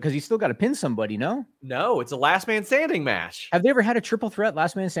counted out because he's still got to pin somebody? No, it's a last man standing match. Have they ever had a triple threat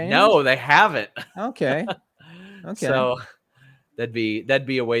last man standing? No, they haven't. Okay. So that'd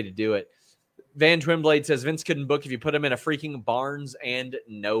be a way to do it. Van Twinblade says Vince couldn't book if you put him in a freaking Barnes and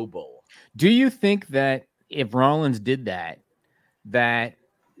Noble. Do you think that if Rollins did that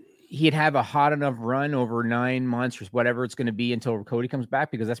he'd have a hot enough run over 9 months or whatever it's going to be until Cody comes back?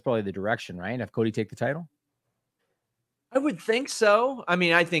 Because that's probably the direction, right? Have Cody take the title? I would think so. I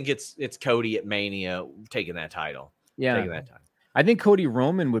mean, I think it's Cody at Mania taking that title. Yeah. Taking that title. I think Cody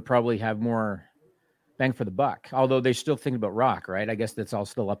Roman would probably have more bang for the buck, although they're still thinking about Rock, right? I guess that's all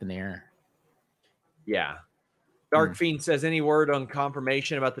still up in the air. Yeah. Dark Fiend says, any word on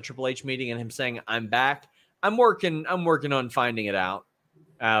confirmation about the Triple H meeting and him saying, I'm back? I'm working on finding it out.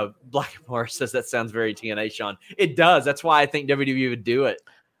 Blackmore says that sounds very TNA, Sean. It does. That's why I think WWE would do it.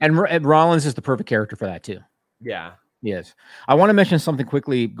 And Rollins is the perfect character for that too. Yeah. Yes. I want to mention something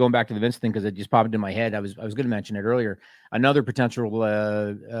quickly, going back to the Vince thing, because it just popped into my head. I was going to mention it earlier. Another potential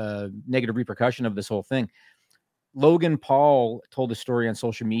negative repercussion of this whole thing. Logan Paul told a story on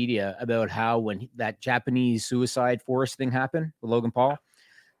social media about how when that Japanese suicide forest thing happened with Logan Paul,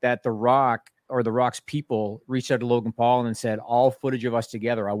 that The Rock or The Rock's people reached out to Logan Paul and said, all footage of us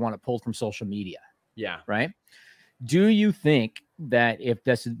together, I want it pulled from social media. Yeah. Right. Do you think that if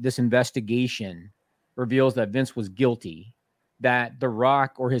this investigation reveals that Vince was guilty, that The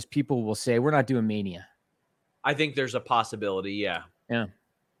Rock or his people will say, we're not doing Mania? I think there's a possibility. Yeah. Yeah.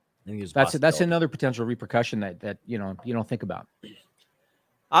 I think that's another potential repercussion that you don't think about.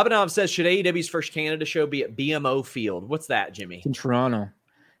 Abhinav says, should AEW's first Canada show be at BMO Field? What's that, Jimmy? It's in Toronto.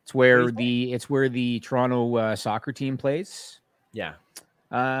 It's where the Toronto soccer team plays. Yeah.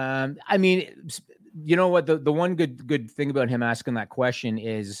 I mean, you know what? The one good thing about him asking that question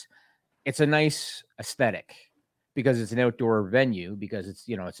is it's a nice aesthetic because it's an outdoor venue, because it's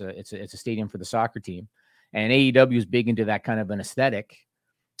a stadium for the soccer team, and AEW is big into that kind of an aesthetic.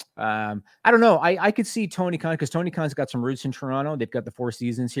 I don't know. I could see Tony Khan, because Tony Khan's got some roots in Toronto. They've got the Four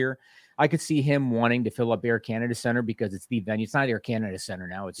Seasons here. I could see him wanting to fill up Air Canada Center because it's the venue. It's not Air Canada Center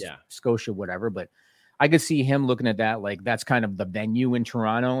now. It's Scotia, whatever. But I could see him looking at that like that's kind of the venue in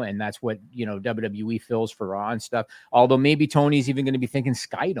Toronto, and that's what WWE fills for Raw and stuff. Although maybe Tony's even going to be thinking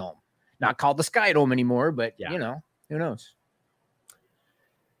Skydome, not called the Skydome anymore, but who knows?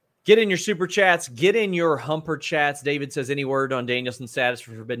 Get in your super chats. Get in your humper chats. David says, any word on Danielson's status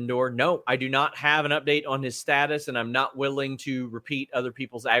for Forbidden Door? No, I do not have an update on his status, and I'm not willing to repeat other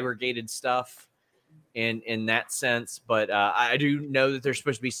people's aggregated stuff in that sense. But I do know that there's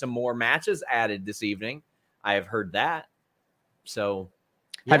supposed to be some more matches added this evening. I have heard that. So,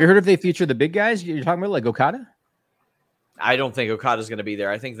 have you heard if they feature the big guys you're talking about, like Okada? I don't think Okada's going to be there.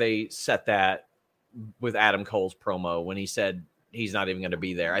 I think they set that with Adam Cole's promo when he said he's not even going to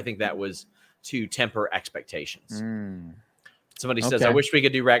be there. I think that was to temper expectations. Somebody says, I wish we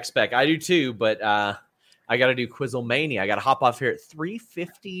could do Rack Spec. I do too, but I got to do Quizzlemania. I got to hop off here at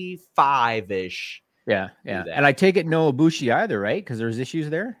 3:55-ish. Yeah. And I take it no Ibushi either, right? Because there's issues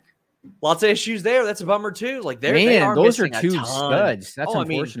there. Lots of issues there. That's a bummer too. Like those are two studs. That's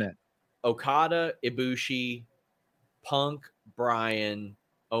unfortunate. Okada, Ibushi, Punk, Bryan,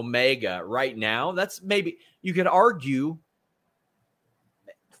 Omega. Right now, that's maybe you could argue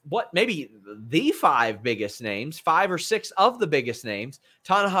maybe the 5 biggest names, 5 or 6 of the biggest names.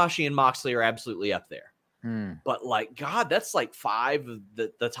 Tanahashi and Moxley are absolutely up there. But like, God, that's like 5 of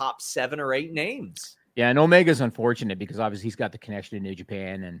the top 7 or 8 names. Yeah, and Omega's unfortunate because obviously he's got the connection to New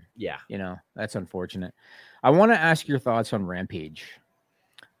Japan, and that's unfortunate. I want to ask your thoughts on Rampage.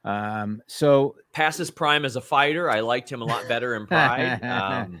 So past his prime as a fighter, I liked him a lot better in Pride.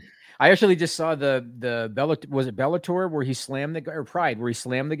 I actually just saw the Bellator where he slammed the guy, or Pride where he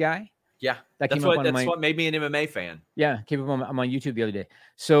slammed the guy. Yeah, that's what made me an MMA fan. Yeah, came up on my YouTube the other day.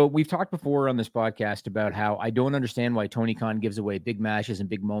 So we've talked before on this podcast about how I don't understand why Tony Khan gives away big matches and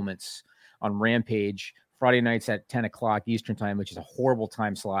big moments on Rampage Friday nights at 10 o'clock Eastern time, which is a horrible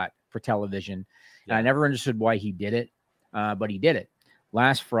time slot for television. And I never understood why he did it, but he did it.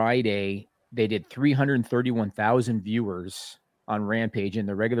 Last Friday, they did 331,000 viewers on Rampage in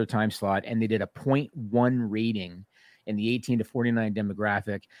the regular time slot, and they did a 0.1 rating in the 18 to 49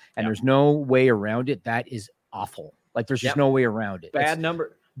 demographic, and there's no way around it. That is awful. Like, there's just no way around it. Bad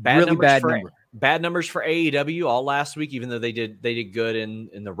numbers for AEW all last week, even though they did good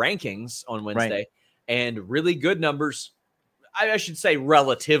in the rankings on Wednesday, and really good numbers. I should say,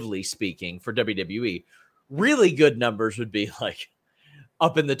 relatively speaking, for WWE, really good numbers would be like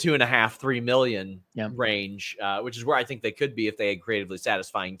up in the 2.5-3 million range, which is where I think they could be if they had creatively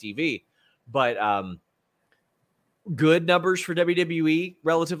satisfying TV. But good numbers for WWE,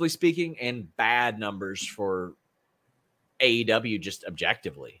 relatively speaking, and bad numbers for AEW, just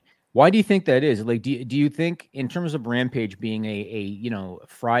objectively. Why do you think that is? Like, do you think, in terms of Rampage being a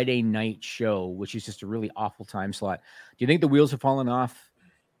Friday night show, which is just a really awful time slot, do you think the wheels have fallen off?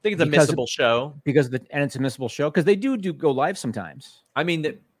 I think it's a missable show and it's a missable show because they do go live sometimes. I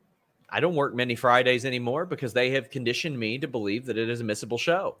mean, I don't work many Fridays anymore because they have conditioned me to believe that it is a missable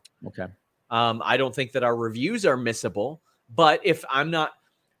show. Okay. I don't think that our reviews are missable, but if I'm not,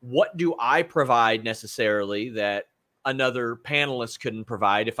 what do I provide necessarily that another panelist couldn't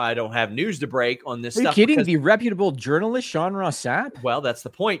provide if I don't have news to break on this stuff? Are you kidding? The reputable journalist, Sean Ross Sapp? Well, that's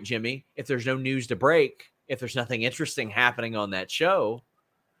the point, Jimmy. If there's no news to break, if there's nothing interesting happening on that show,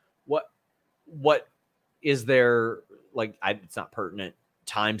 what is there? Like, it's not pertinent,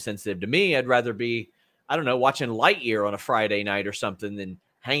 time sensitive to me. I'd rather be, I don't know, watching Lightyear on a Friday night or something than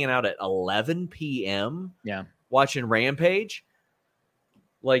hanging out at 11 p.m. Watching Rampage.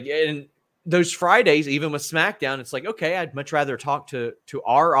 Like, and those Fridays, even with SmackDown, it's like, okay, I'd much rather talk to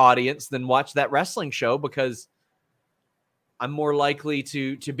our audience than watch that wrestling show because I'm more likely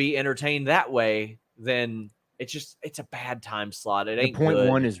to be entertained that way than it's a bad time slot. It ain't good.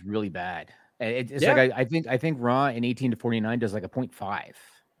 0.1 is really bad. It's like I think Raw in 18 to 49 does like a 0.5.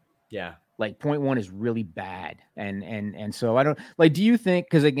 Yeah. Like 0.1 is really bad. And so I don't like, do you think,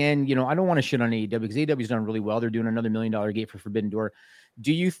 because again, I don't want to shit on AEW because AEW's done really well. They're doing another $1 million gate for Forbidden Door.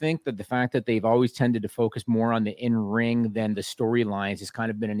 Do you think that the fact that they've always tended to focus more on the in-ring than the storylines has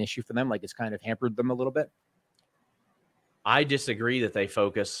kind of been an issue for them? Like, it's kind of hampered them a little bit? I disagree that they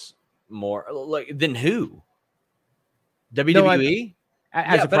focus more. Like, than who? WWE?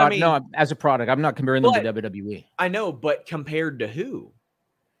 As a product. I'm not comparing them to WWE. I know, but compared to who?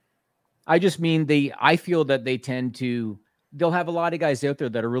 I just mean I feel that they tend to, they'll have a lot of guys out there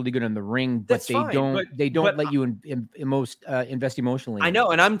that are really good in the ring, but they don't let you invest emotionally. I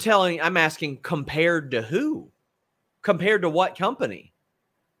know. And I'm asking compared to who? Compared to what company?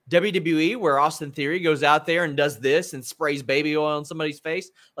 WWE, where Austin Theory goes out there and does this and sprays baby oil on somebody's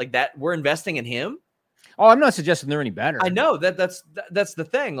face like that. We're investing in him. Oh, I'm not suggesting they're any better. I know that's the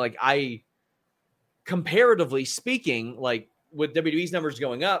thing. Like comparatively speaking, like with WWE's numbers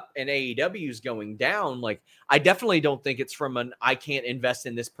going up and AEW's going down, like I definitely don't think it's from an I can't invest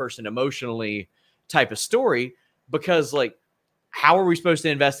in this person emotionally type of story, because like, how are we supposed to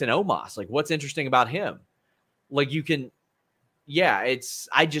invest in Omos? Like, what's interesting about him? Like, you can, I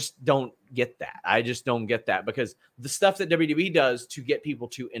just don't get that. I just don't get that, because the stuff that WWE does to get people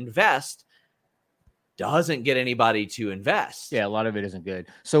to invest doesn't get anybody to invest. Yeah, a lot of it isn't good.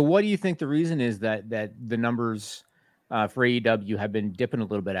 So what do you think the reason is that the numbers for AEW have been dipping a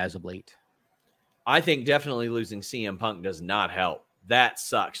little bit as of late? I think definitely losing CM Punk does not help. That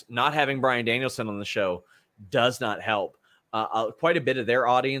sucks. Not having Bryan Danielson on the show does not help. Quite a bit of their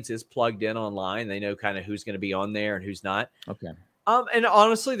audience is plugged in online. They know kind of who's going to be on there and who's not. Okay. And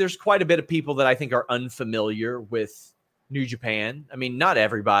honestly, there's quite a bit of people that I think are unfamiliar with New Japan. I mean, not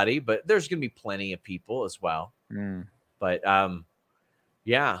everybody, but there's going to be plenty of people as well. But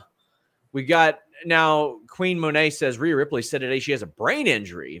yeah, we got now. Queen Monet says Rhea Ripley said today she has a brain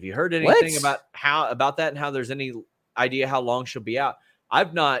injury. Have you heard anything about that and how there's any idea how long she'll be out?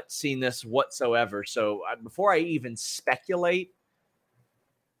 I've not seen this whatsoever. So before I even speculate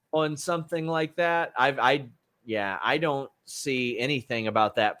on something like that, I don't see anything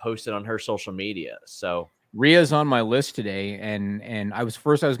about that posted on her social media. So Rhea's on my list today, and I was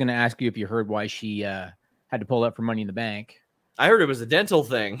going to ask you if you heard why she had to pull up for Money in the Bank. I heard it was a dental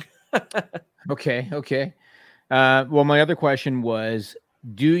thing. Okay. Well, my other question was,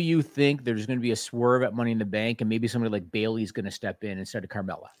 do you think there's going to be a swerve at Money in the Bank and maybe somebody like Bayley's going to step in instead of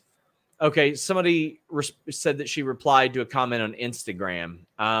Carmella? Okay, somebody said that she replied to a comment on Instagram.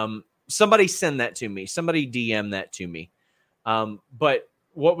 Somebody send that to me. Somebody DM that to me. But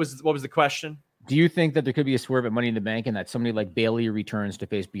what was the question? Do you think that there could be a swerve at Money in the Bank and that somebody like Bayley returns to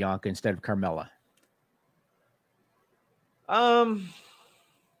face Bianca instead of Carmella?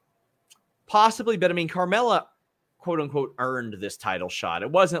 Possibly, but I mean, Carmella, quote unquote, earned this title shot.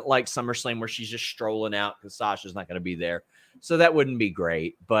 It wasn't like SummerSlam where she's just strolling out because Sasha's not going to be there. So that wouldn't be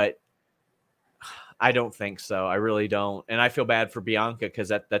great, but I don't think so. I really don't. And I feel bad for Bianca because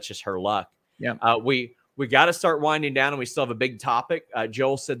that's just her luck. Yeah. We got to start winding down, and we still have a big topic.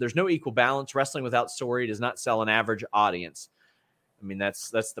 Joel said there's no equal balance. Wrestling without story does not sell an average audience. I mean, that's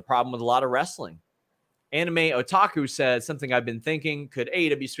the problem with a lot of wrestling. Anime Otaku said something I've been thinking. Could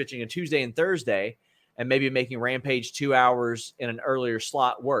AEW switching to Tuesday and Thursday and maybe making Rampage 2 hours in an earlier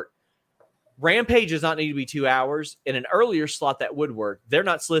slot work? Rampage does not need to be 2 hours. In an earlier slot, that would work. They're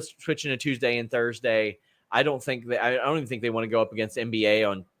not switching to Tuesday and Thursday. I don't even think they want to go up against NBA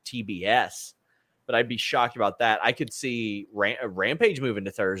on TBS, but I'd be shocked about that. I could see Rampage moving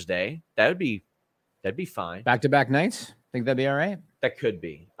to Thursday. That'd be fine. Back-to-back nights? Think that'd be all right? That could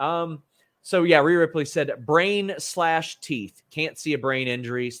be. So yeah, Rhea Ripley said brain/teeth. Can't see a brain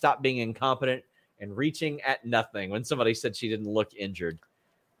injury. Stop being incompetent and reaching at nothing. When somebody said she didn't look injured.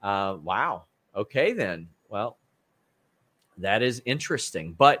 Wow. Okay, then. Well, that is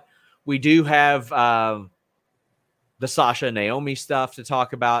interesting. But we do have the Sasha and Naomi stuff to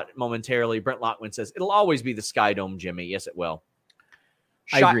talk about momentarily. Brent Lockwood says it'll always be the Sky Dome, Jimmy. Yes, it will.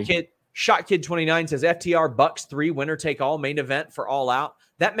 Shot Kid 29 says FTR Bucks 3 winner take all main event for All Out.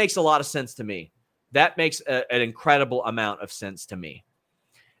 That makes a lot of sense to me. That makes an incredible amount of sense to me.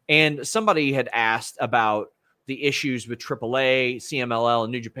 And somebody had asked about the issues with AAA, CMLL,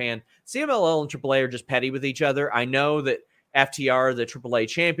 and New Japan. CMLL and AAA are just petty with each other. I know that FTR are the AAA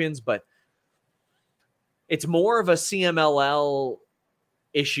champions, but it's more of a CMLL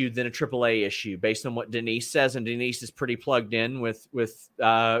issue than a AAA issue based on what Denise says. And Denise is pretty plugged in with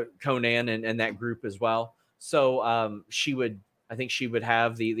Conan and that group as well. So I think she would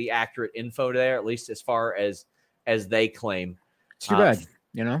have the accurate info there, at least as far as they claim. It's too bad,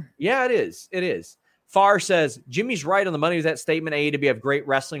 you know? Yeah, it is. It is. Farr says, Jimmy's right on the money with that statement. AEW have great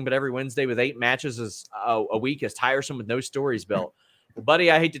wrestling, but every Wednesday with 8 matches a week is tiresome with no stories built. Well,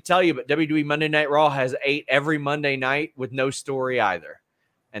 buddy, I hate to tell you, but WWE Monday Night Raw has 8 every Monday night with no story either.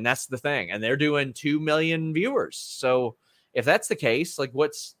 And that's the thing. And they're doing 2 million viewers. So if that's the case, like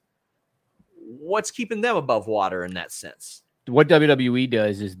what's keeping them above water in that sense? What WWE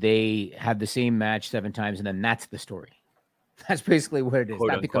does is they have the same match 7 times, and then that's the story. That's basically what it is. Quote,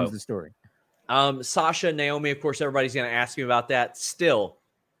 that unquote. becomes the story. Sasha and Naomi, of course, everybody's going to ask me about that. Still,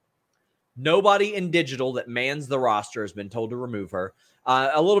 nobody in digital that mans the roster has been told to remove her.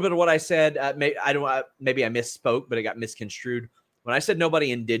 A little bit of what I said, maybe I misspoke, but it got misconstrued. When I said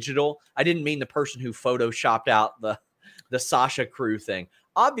nobody in digital, I didn't mean the person who photoshopped out the Sasha crew thing.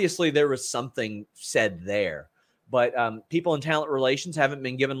 Obviously, there was something said there, but people in talent relations haven't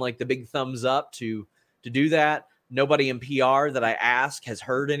been given like the big thumbs up to do that. Nobody in PR that I ask has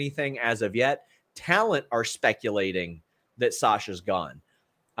heard anything as of yet. talent are speculating that Sasha's gone.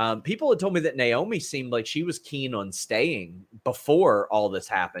 People had told me that Naomi seemed like she was keen on staying before all this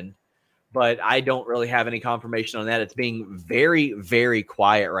happened, but I don't really have any confirmation on that. It's being very, very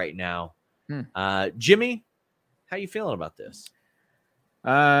quiet right now. Jimmy, how you feeling about this?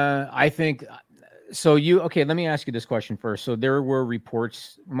 I think so. Okay, let me ask you this question first. So there were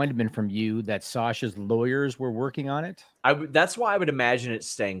reports, might have been from you, that Sasha's lawyers were working on it. That's why I would imagine it's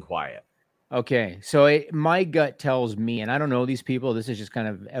staying quiet. Okay, so my gut tells me, and I don't know these people, this is just kind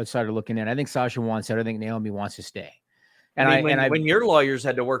of outsider looking in. I think Sasha wants out. I think Naomi wants to stay. And when your lawyers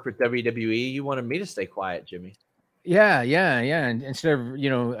had to work with WWE, you wanted me to stay quiet, Jimmy. Yeah. And instead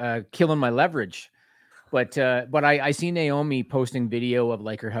of, killing my leverage. But I see Naomi posting video of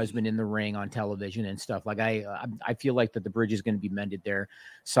like her husband in the ring on television and stuff. Like I feel like that the bridge is going to be mended there.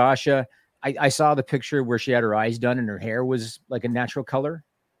 Sasha, I saw the picture where she had her eyes done and her hair was like a natural color.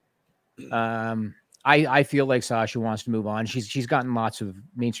 I feel like Sasha wants to move on. She's gotten lots of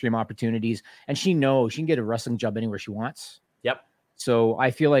mainstream opportunities, and she knows she can get a wrestling job anywhere she wants. Yep. So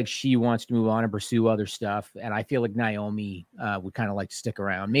I feel like she wants to move on and pursue other stuff. And I feel like Naomi would kind of like to stick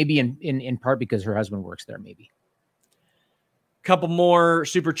around, maybe in part because her husband works there, maybe. Couple more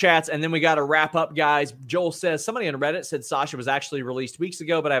super chats, and then we got to wrap up, guys. Joel says, somebody on Reddit said Sasha was actually released weeks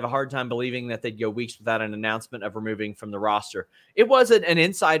ago, but I have a hard time believing that they'd go weeks without an announcement of removing from the roster. It was an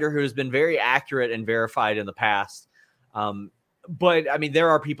insider who has been very accurate and verified in the past. But, I mean,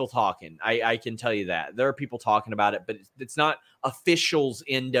 there are people talking. I can tell you that. There are people talking about it, but it's not officials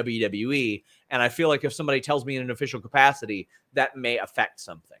in WWE. And I feel like if somebody tells me in an official capacity, that may affect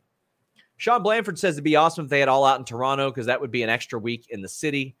something. Sean Blanford says it'd be awesome if they had All Out in Toronto because that would be an extra week in the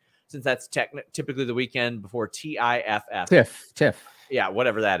city since that's typically the weekend before TIFF. TIFF. Yeah,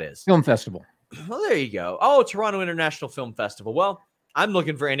 whatever that is. Film Festival. Well, there you go. Oh, Toronto International Film Festival. Well, I'm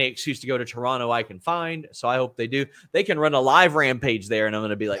looking for any excuse to go to Toronto I can find, so I hope they do. They can run a live rampage there, and I'm going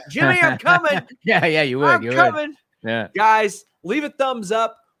to be like, Jimmy, I'm coming. Yeah, you would. I'm coming. Yeah. Guys, leave a thumbs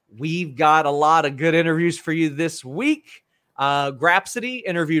up. We've got a lot of good interviews for you this week. Grapsody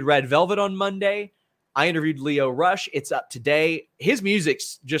interviewed Red Velvet on Monday. I interviewed Leo Rush. It's up today. His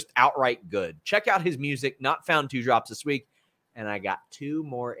music's just outright good. Check out his music. Not Found 2 drops this week. And I got 2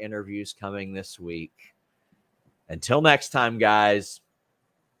 more interviews coming this week. Until next time, guys,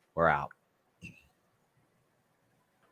 we're out.